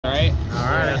Alright?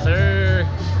 Alright, yes sir.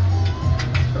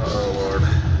 Oh Lord.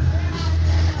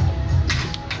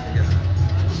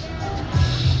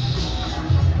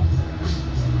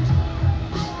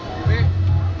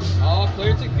 All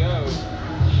clear to go.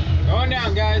 Going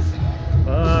down, guys.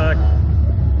 Fuck.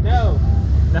 No.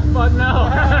 No, fuck no.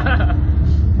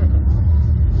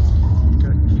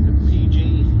 Gotta keep it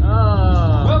PG.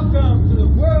 Oh. Welcome to the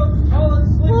world's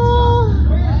tallest slingshot.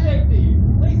 For your safety,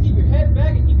 please keep your head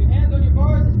back and keep your hands on your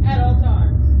bars at all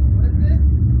times. What is this?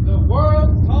 The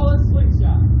world's tallest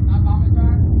slingshot. Not vomit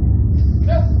track?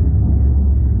 Nope.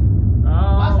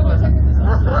 Last time I checked this out.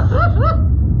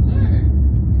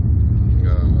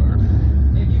 Oh Lord.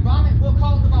 If you vomit, we'll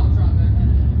call it the vomitron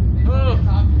then. Oh.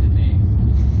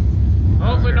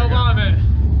 Hopefully no vomit.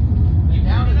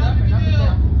 Down and up and up and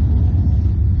down.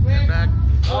 Head back.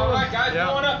 Alright guys, Yep.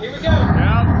 going up. Here we go.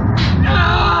 Yep.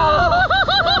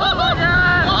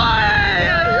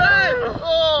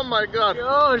 Oh my God.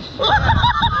 Oh shit.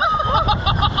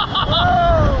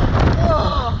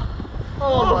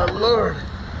 Oh my Lord.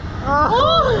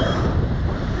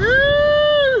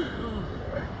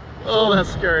 Oh, that's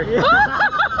scary.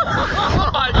 Oh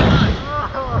my God.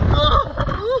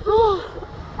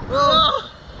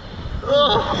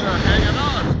 Hanging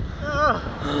on.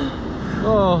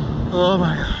 Oh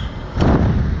my God.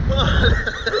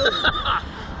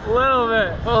 A little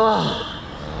bit.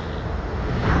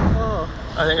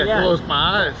 I think I Yeah. closed my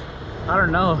eyes I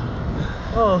don't know.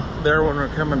 Oh. there when we're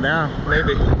coming down,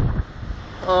 maybe.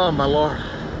 Oh my Lord.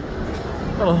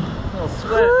 Oh. Little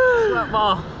sweat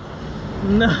ball.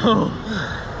 No.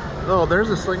 Oh, there's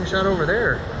a slingshot over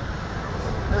there.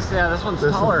 This one's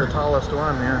This taller. is the tallest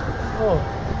one, yeah. Oh.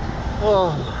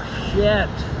 Oh, Shit.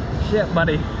 Shit,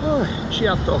 buddy. oh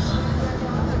chiatos.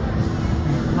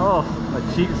 Oh, my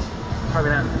cheeks.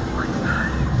 Probably not.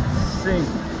 Sink.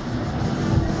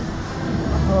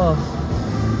 Oh.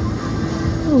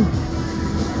 Ooh.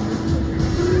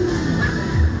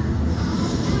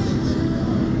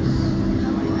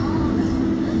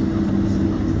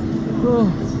 Oh.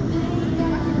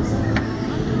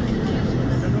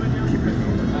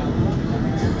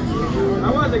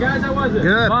 How was it, guys? How was it?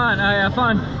 Good. Fun. Oh yeah,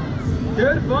 fun.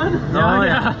 Good? Fun? Oh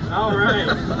yeah. Alright.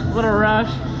 Little rush.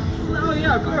 Oh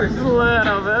yeah, of course. A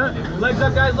little bit. Legs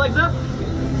up, guys, legs up.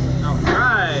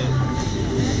 Alright.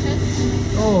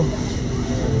 Oh.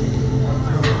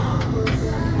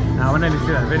 Now I need to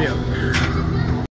see that video.